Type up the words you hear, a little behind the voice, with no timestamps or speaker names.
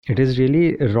It is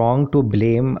really wrong to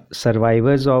blame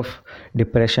survivors of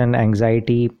depression,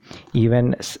 anxiety,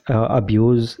 even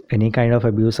abuse, any kind of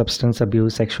abuse, substance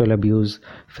abuse, sexual abuse,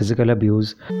 physical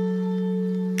abuse.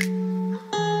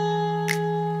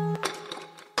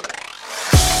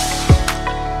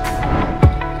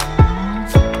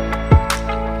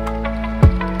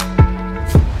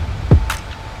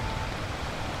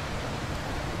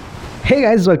 Hey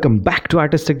guys, welcome back to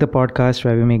Artistic, the podcast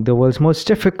where we make the world's most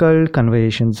difficult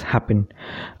conversations happen.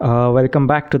 Welcome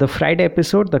back to the Friday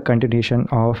episode, the continuation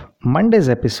of Monday's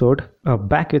episode.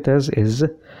 Back with us is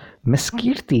Miss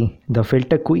Kirti, the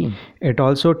filter queen. It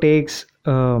also takes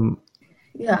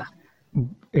Yeah.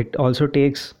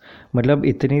 मतलब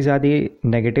इतनी ज़्यादा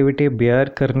negativity bear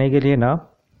करने के लिए ना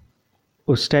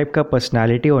उस type का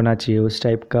personality होना चाहिए, उस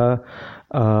टाइप का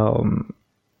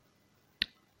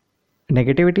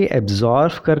नेगेटिविटी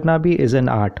एब्जॉर्व करना भी इज़ एन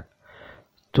आर्ट.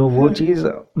 तो वो चीज़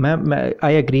मैं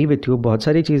आई एग्री विथ यू. बहुत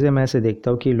सारी चीज़ें मैं ऐसे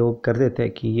देखता हूँ कि लोग कर देते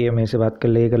हैं कि ये मेरे से बात कर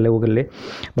ले, ये कर ले, वो कर ले,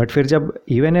 बट फिर जब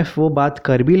इवन इफ वो बात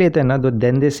कर भी लेते हैं ना तो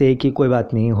देन दे से कि कोई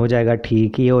बात नहीं, हो जाएगा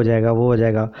ठीक, ये हो जाएगा, वो हो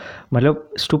जाएगा. मतलब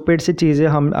स्टूपिड सी चीज़ें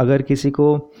हम अगर किसी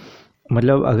को,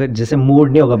 मतलब अगर जैसे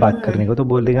मूड नहीं होगा बात करने को तो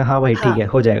बोल देगा हाँ भाई ठीक है,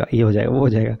 हो जाएगा, ये हो जाएगा, वो हो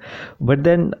जाएगा, बट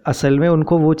देन असल में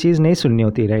उनको वो चीज़ नहीं सुननी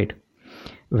होती, right?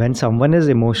 When someone is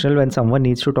emotional, when someone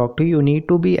needs to talk to you, you need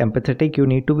to be empathetic, you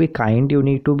need to be kind, you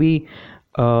need to be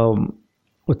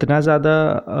उतना ज़्यादा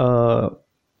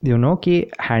कि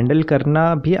हैंडल करना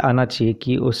भी आना चाहिए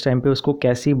कि उस टाइम पे उसको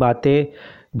कैसी बातें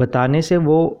बताने से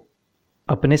वो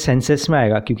अपने सेंसेस में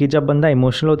आएगा. क्योंकि जब बंदा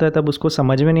इमोशनल होता है तब उसको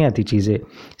समझ में नहीं आती चीज़ें,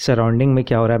 सराउंडिंग में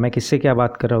क्या हो रहा है, मैं किससे क्या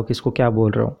बात कर रहा हूँ, किसको क्या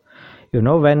बोल रहा हूँ.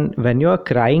 when you are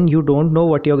crying, you don't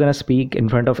know what you're gonna speak in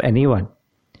front of anyone.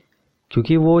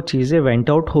 क्योंकि वो चीज़ें वेंट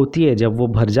आउट होती है, जब वो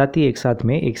भर जाती है एक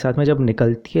साथ में जब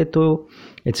निकलती है तो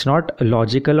इट्स नॉट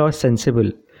लॉजिकल और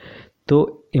सेंसिबल.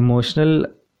 तो इमोशनल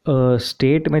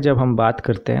स्टेट में जब हम बात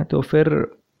करते हैं तो फिर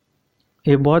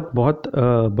ये बहुत बहुत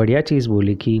बढ़िया चीज़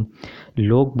बोली कि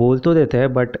लोग बोल तो देते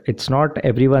हैं but it's not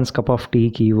everyone's cup of T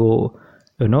कि वो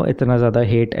इतना ज़्यादा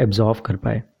हेट एब्जॉर्व कर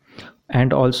पाए.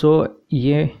 एंड ऑल्सो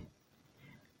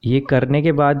ये करने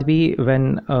के बाद भी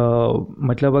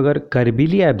मतलब अगर कर भी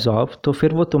लिया एब्जॉर्व तो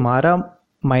फिर वो तुम्हारा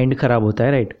माइंड ख़राब होता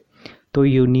है, राइट? तो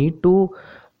you need to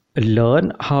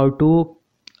learn how to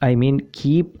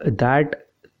keep that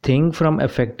thing from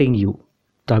affecting you,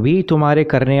 तभी तुम्हारे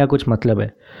करने का कुछ मतलब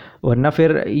है. वरना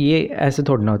फिर ये ऐसे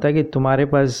थोड़ा ना होता है कि तुम्हारे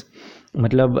पास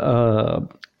मतलब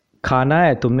खाना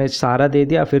है, तुमने सारा दे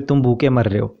दिया, फिर तुम भूखे मर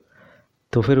रहे हो,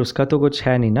 तो फिर उसका तो कुछ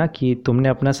है नहीं ना कि तुमने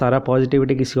अपना सारा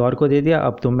पॉजिटिविटी किसी और को दे दिया,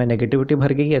 अब तुम में नेगेटिविटी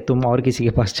भर गई है, तुम और किसी के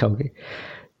पास जाओगे,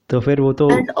 तो फिर वो तो.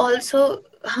 एंड ऑल्सो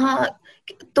हाँ,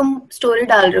 तुम स्टोरी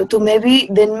डाल रहे हो, तुम्हें भी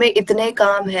दिन में इतने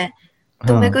काम है,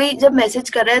 तुम्हें कोई जब मैसेज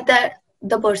कर रहा है that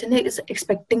the person is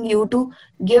expecting you to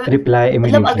give reply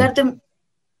मतलब इमीडिएटली. अगर तुम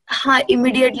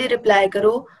इमीडिएटली रिप्लाई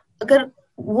करो. अगर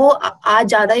वो आज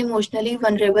ज्यादा इमोशनली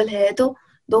वनरेबल है तो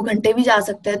 2 घंटे भी जा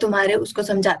सकते हैं तुम्हारे उसको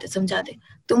समझाते समझाते.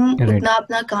 तुम उतना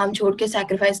अपना काम छोड़ के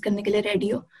सैक्रिफाइस करने के लिए रेडी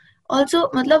हो.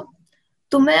 ऑल्सो मतलब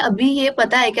तुम्हें अभी ये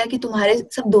पता है क्या कि तुम्हारे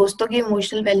सब दोस्तों की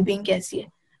इमोशनल वेलबींग कैसी है?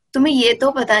 तुम्हें ये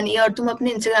तो पता नहीं है और तुम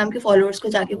अपने इंस्टाग्राम के फॉलोअर्स को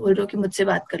जाके बोल रहे हो कि मुझसे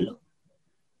बात कर लो.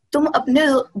 तुम अपने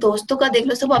दोस्तों का देख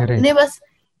लो, सब अपने बस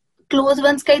क्लोज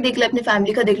वंस का ही देख लो, अपनी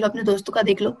फैमिली का देख लो, अपने दोस्तों का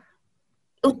देख लो.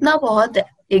 उतना बहुत है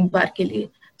एक बार के लिए,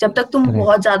 जब तक तुम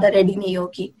बहुत ज्यादा रेडी नहीं हो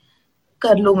कि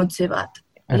कर लो मुझसे बात,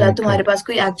 या तुम्हारे पास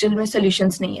कोई एक्चुअल में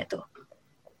सॉल्यूशंस नहीं है तो.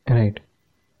 राइट.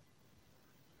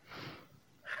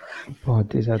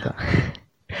 बहुत ही ज़्यादा.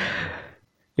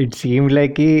 इट सीम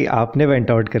लाइक कि आपने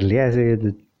वेंट आउट कर लिया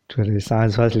ऐसे,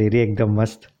 सांस वास ले रही है एकदम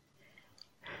मस्त.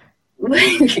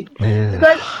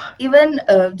 इवन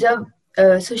जब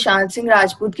सुशांत सिंह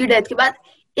राजपूत की डेथ के बाद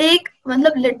एक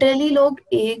मतलब लिटरली लोग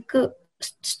एक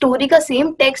स्टोरी का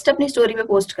सेम टेक्स्ट अपनी स्टोरी पे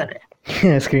पोस्ट कर रहे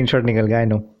हैं. स्क्रीनशॉट निकल गया, आई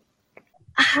नो.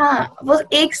 हाँ, वो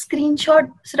एक स्क्रीनशॉट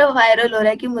सिर्फ वायरल हो रहा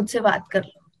है कि मुझसे बात कर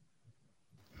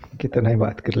लो. कितना ही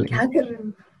बात कर ले, क्या कर रहे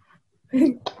हो?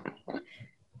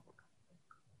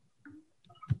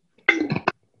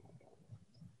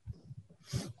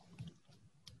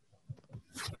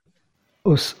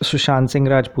 उस सुशांत सिंह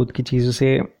राजपूत की चीज़ों से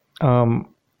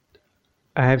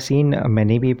I have seen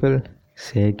many people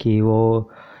से कि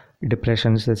वो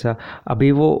डिप्रेशन जैसा,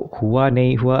 अभी वो हुआ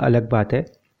नहीं हुआ अलग बात है.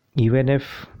 Even if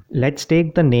let's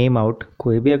take the name out,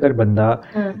 कोई भी अगर बंदा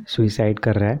सुइसाइड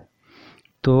कर रहा है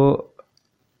तो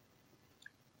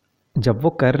जब वो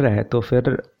कर रहा है तो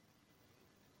फिर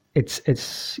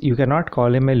it's you cannot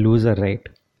call him a loser, right?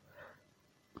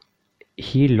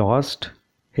 He lost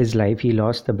his life, he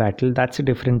lost the battle, that's a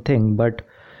different thing, but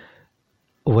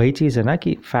वही चीज़ है ना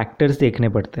कि फैक्टर्स देखने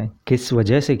पड़ते हैं, किस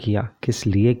वजह से किया, किस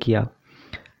लिए किया.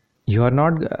 You are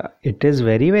not, it is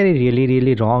very very really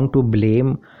really wrong to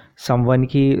blame someone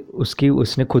कि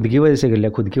उसने खुद की वजह से कर लिया.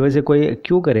 खुद की वजह से कोई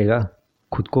क्यों करेगा?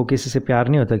 खुद को किसी से प्यार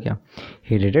नहीं होता क्या?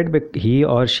 ही डिड इट, ही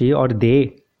और शी और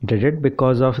they did it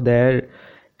because of their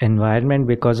environment,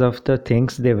 because of the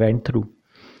things they went through.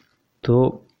 So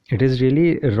it is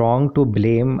really wrong to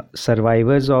blame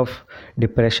survivors of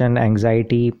depression,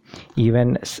 anxiety,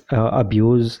 even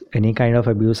abuse, any kind of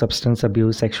abuse, substance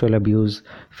abuse, sexual abuse,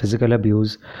 physical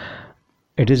abuse.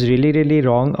 It is really really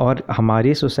wrong. और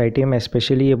हमारी society में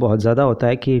specially ये बहुत ज़्यादा होता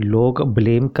है कि लोग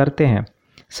ब्लेम करते हैं,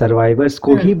 सर्वाइवर्स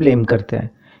को ही ब्लेम करते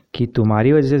हैं कि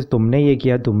तुम्हारी वजह से तुमने ये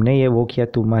किया, तुमने ये वो किया,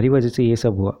 तुम्हारी वजह से ये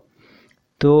सब हुआ.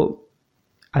 तो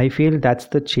I feel that's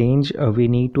the change we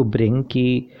need to bring कि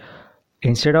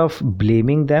instead of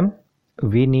blaming them,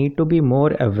 we need to be more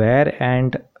aware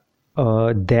and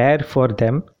there for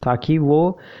them, ताकि वो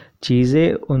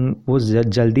चीज़ें वो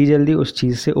जल्दी जल्दी उस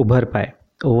चीज़ से उभर पाए,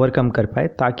 ओवरकम कर पाए,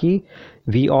 ताकि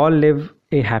we all live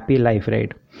a happy life,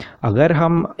 right?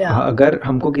 अगर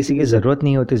हमको किसी की ज़रूरत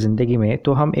नहीं होती ज़िंदगी में,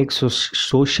 तो हम एक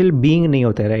सोशल बीइंग नहीं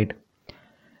होते, राइट?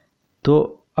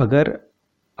 तो अगर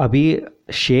अभी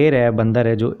शेर है, बंदर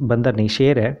है, जो बंदर नहीं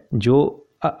शेर है, जो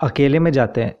अकेले में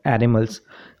जाते हैं एनिमल्स,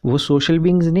 वो सोशल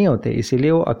बीइंग्स नहीं होते,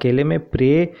 इसीलिए वो अकेले में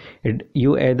pray,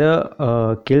 you either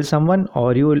kill someone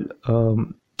और you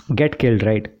get killed,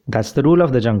 right? That's the rule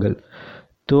of the jungle.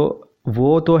 तो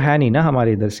वो तो है नहीं ना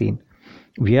हमारे इधर scene.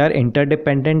 We are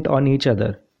interdependent on each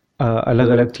other, अलग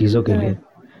अलग चीज़ों के लिए.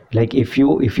 Like if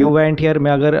you went here,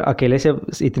 मैं अगर अकेले से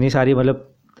इतनी सारी, मतलब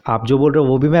आप जो बोल रहे हो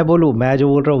वो भी मैं बोलूँ, मैं जो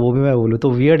बोल रहा हूँ वो भी मैं बोलूँ, तो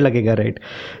वियर्ड लगेगा, राइट?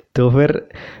 तो फिर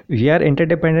we are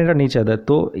interdependent on each other.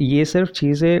 तो ये सिर्फ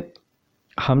चीज़ें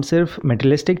हम सिर्फ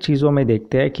मेटलिस्टिक चीज़ों में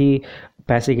देखते हैं कि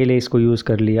पैसे के लिए इसको यूज़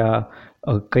कर लिया,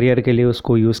 करियर के लिए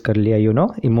उसको यूज़ कर लिया, यू नो,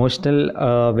 इमोशनल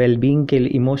वेलबींग के लिए,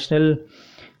 इमोशनल,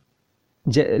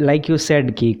 लाइक यू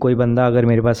सेड कि कोई बंदा अगर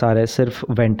मेरे पास आ रहा है सिर्फ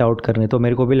वेंट आउट करने, तो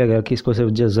मेरे को भी लगेगा कि इसको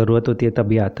सिर्फ ज़रूरत होती है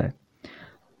तभी आता है,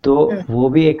 तो वो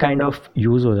भी एक काइंड ऑफ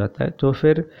यूज़ हो जाता है. तो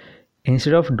फिर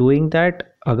इंस्टेड ऑफ डूइंग दैट,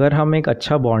 अगर हम एक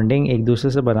अच्छा बॉन्डिंग एक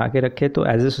दूसरे से बना के रखें, तो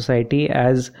as a society,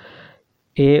 as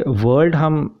a world,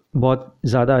 हम बहुत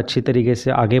ज़्यादा अच्छी तरीके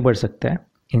से आगे बढ़ सकते हैं.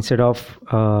 इंस्टेड ऑफ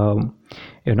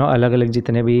यू नो अलग अलग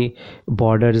जितने भी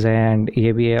बॉर्डर्स हैं, एंड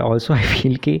ये भी है ऑल्सो. आई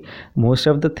फील कि most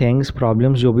of the things,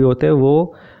 problems जो भी होते हैं,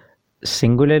 वो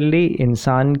सिंगुलरली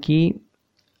इंसान की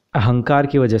अहंकार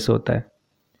की वजह से होता है.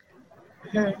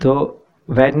 तो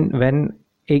when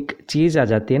एक चीज़ आ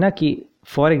जाती है ना कि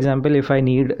for example if I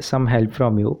need some help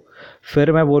from you,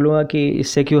 फिर मैं बोलूँगा कि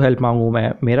इससे क्यों हेल्प मांगूँ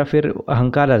मैं, मेरा फिर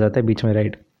अहंकार आ जाता है बीच में,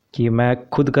 राइट? कि मैं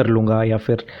खुद कर लूँगा, या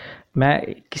फिर मैं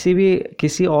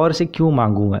किसी और से क्यों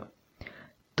मांगूँ मैं.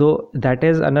 तो दैट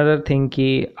इज़ अनदर थिंग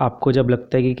कि आपको जब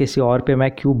लगता है कि किसी और पे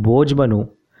मैं क्यों बोझ बनूँ,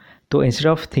 तो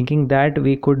instead of thinking that,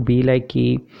 we could be like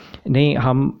कि नहीं,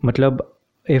 हम मतलब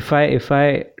if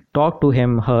I talk to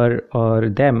him, हर और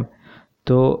देम,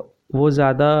 तो वो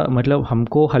ज़्यादा मतलब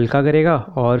हमको हल्का करेगा,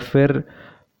 और फिर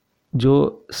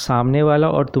जो सामने वाला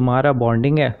और तुम्हारा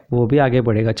बॉन्डिंग है वो भी आगे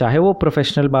बढ़ेगा, चाहे वो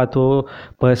प्रोफेशनल बात हो,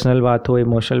 पर्सनल बात हो,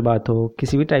 इमोशनल बात हो,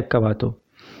 किसी भी टाइप का बात हो.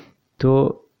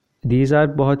 तो दीज आर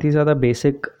बहुत ही ज़्यादा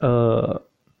बेसिक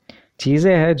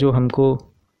चीज़ें हैं जो हमको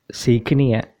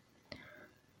सीखनी है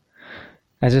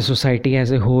as a society,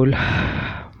 as a whole.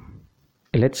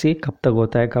 Let's see कब तक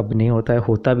होता है, कब नहीं होता है,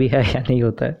 होता भी है या नहीं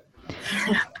होता है.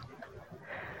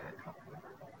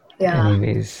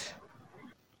 एनीवेज,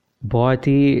 बहुत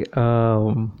ही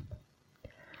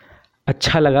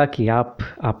अच्छा लगा कि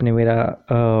आपने मेरा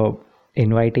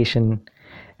इनवाइटेशन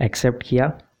एक्सेप्ट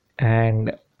किया,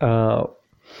 एंड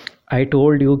आई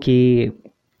टोल्ड यू कि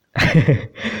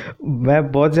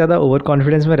मैं बहुत ज़्यादा ओवर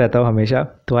कॉन्फिडेंस में रहता हूँ हमेशा,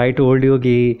 तो आई टोल्ड यू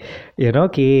कि यू नो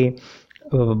कि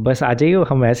बस आ जाइए,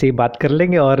 हम ऐसे ही बात कर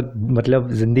लेंगे, और मतलब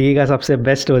ज़िंदगी का सबसे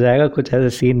बेस्ट हो जाएगा. कुछ ऐसा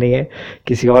सीन नहीं है,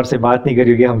 किसी और से बात नहीं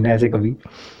करी होगी हमने ऐसे कभी.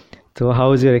 तो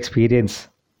हाउ इज़ योर एक्सपीरियंस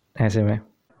ऐसे में?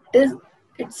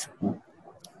 इट्स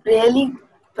रियली,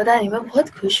 पता नहीं, मैं बहुत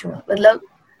खुश हूँ, मतलब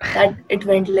that it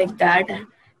went like that,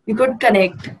 we could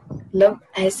connect. मतलब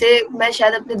ऐसे मैं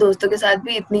शायद अपने दोस्तों के साथ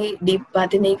भी इतनी डीप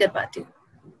बातें नहीं कर पाती हूँ.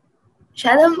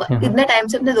 शायद हम इतने टाइम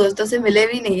से अपने दोस्तों से मिले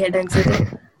भी नहीं है ढंग से,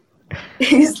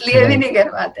 तो इसलिए भी नहीं कर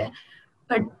पाते हैं.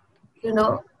 बट यू नो,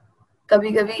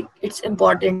 कभी कभी it's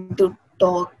important to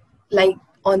talk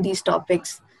like on these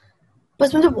topics.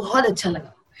 बस मुझे बहुत अच्छा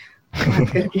लगा बात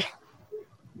करके.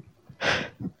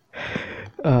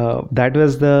 That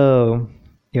was the,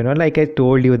 you know, like I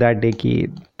told you that day, ki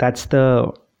that's the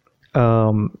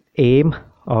aim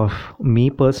of me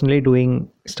personally doing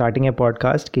starting a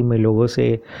podcast कि मैं लोगों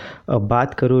से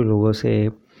बात करूँ, लोगों से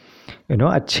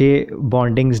अच्छे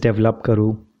बॉन्डिंग्स डेवलप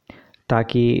करूँ,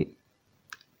 ताकि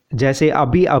जैसे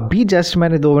अभी जस्ट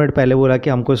मैंने 2 मिनट पहले बोला कि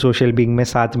हमको सोशल बीइंग में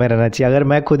साथ में रहना चाहिए, अगर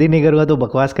मैं खुद ही नहीं करूँगा तो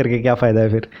बकवास करके क्या फ़ायदा है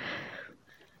फिर।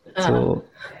 तो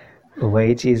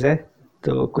वही चीज़ है।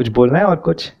 तो कुछ बोलना है और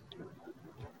कुछ?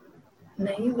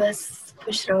 नहीं, बस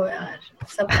खुश रहो यार,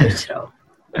 सब खुश रहो।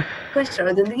 खुश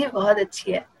रहो, जिंदगी बहुत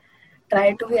अच्छी है।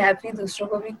 ट्राई टू बी हैप्पी, दूसरों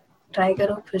को भी ट्राई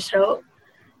करो खुश रहो।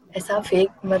 ऐसा फेक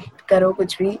मत करो,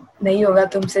 कुछ भी नहीं होगा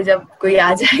तुमसे जब कोई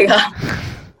आ जाएगा।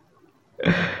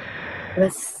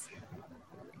 बस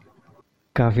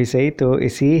काफ़ी सही। तो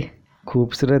इसी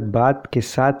खूबसूरत बात के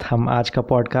साथ हम आज का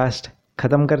पॉडकास्ट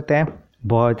ख़त्म करते हैं।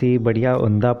 बहुत ही बढ़िया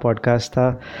उम्दा पॉडकास्ट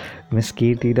था miss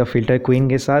Kirti the filter queen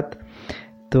के साथ।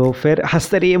 तो फिर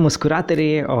हंसते रहिए, मुस्कुराते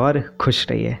रहिए और खुश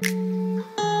रहिए।